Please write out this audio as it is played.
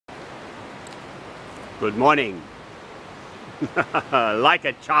Good morning. Like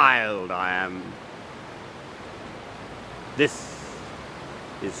a child I am. This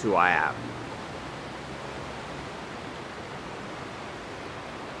is who I am.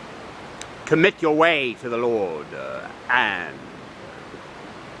 Commit your way to the Lord and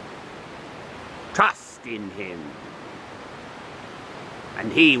trust in Him,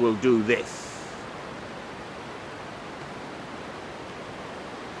 and He will do this.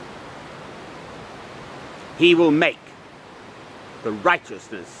 He will make the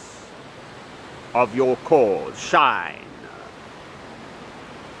righteousness of your cause shine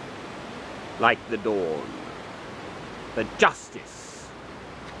like the dawn, the justice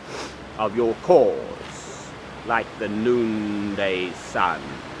of your cause like the noonday sun.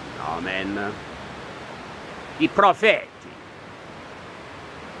 Amen. I profeti.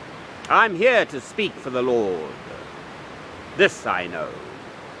 I'm here to speak for the Lord. This I know.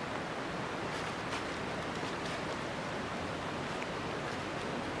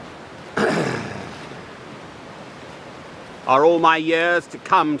 Are all my years to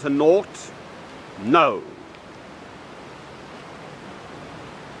come to naught? No.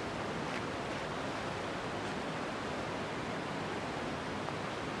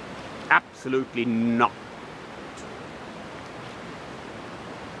 Absolutely not.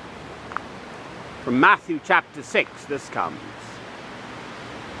 From Matthew chapter 6, this comes.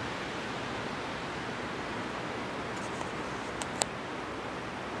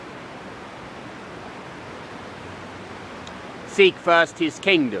 Seek first His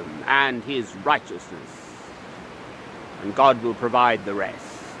kingdom and His righteousness, and God will provide the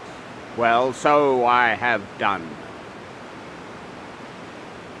rest. Well, so I have done.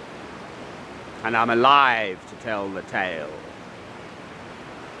 And I'm alive to tell the tale.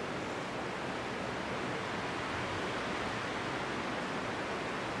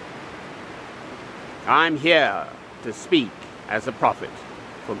 I'm here to speak as a prophet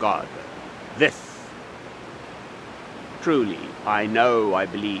for God. This truly, I know, I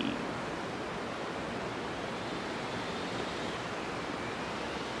believe.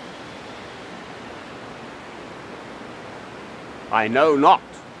 I know not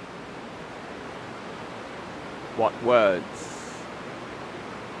what words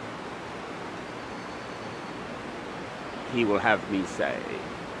He will have me say,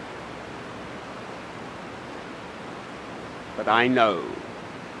 but I know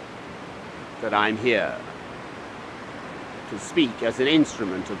that I'm here to speak as an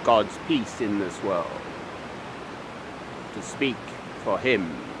instrument of God's peace in this world, to speak for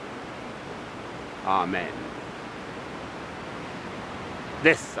Him. Amen.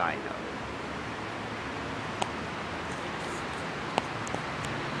 This I know.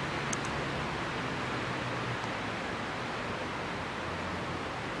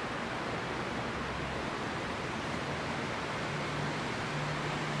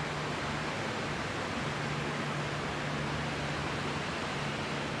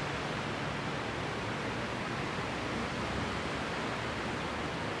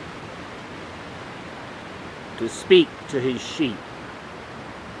 To speak to His sheep,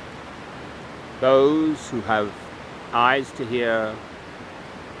 those who have eyes to hear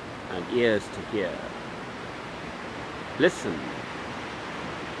and ears to hear. Listen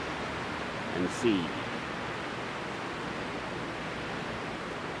and see.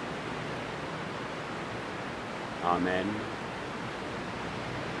 Amen.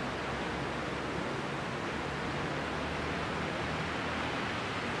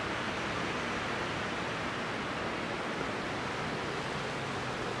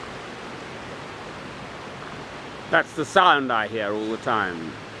 That's the sound I hear all the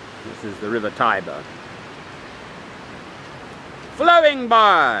time. This is the River Tiber, flowing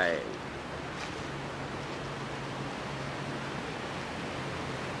by.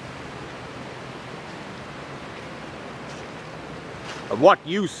 Of what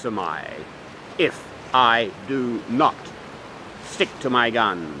use am I if I do not stick to my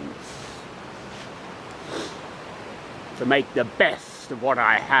guns, to make the best of what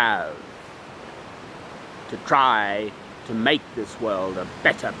I have, to try to make this world a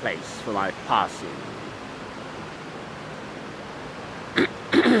better place for my passing.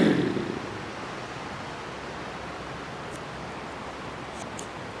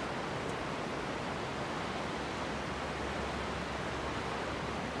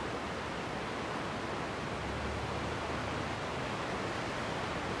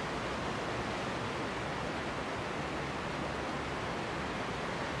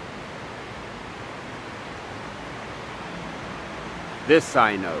 This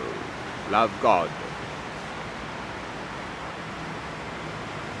I know, love God.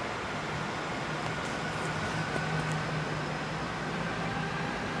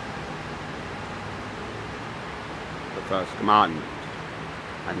 first commandment,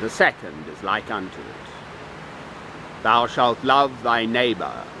 and the second is like unto it. Thou shalt love thy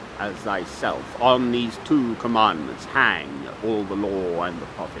neighbour as thyself. On these two commandments hang all the law and the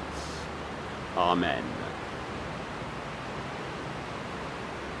prophets. Amen.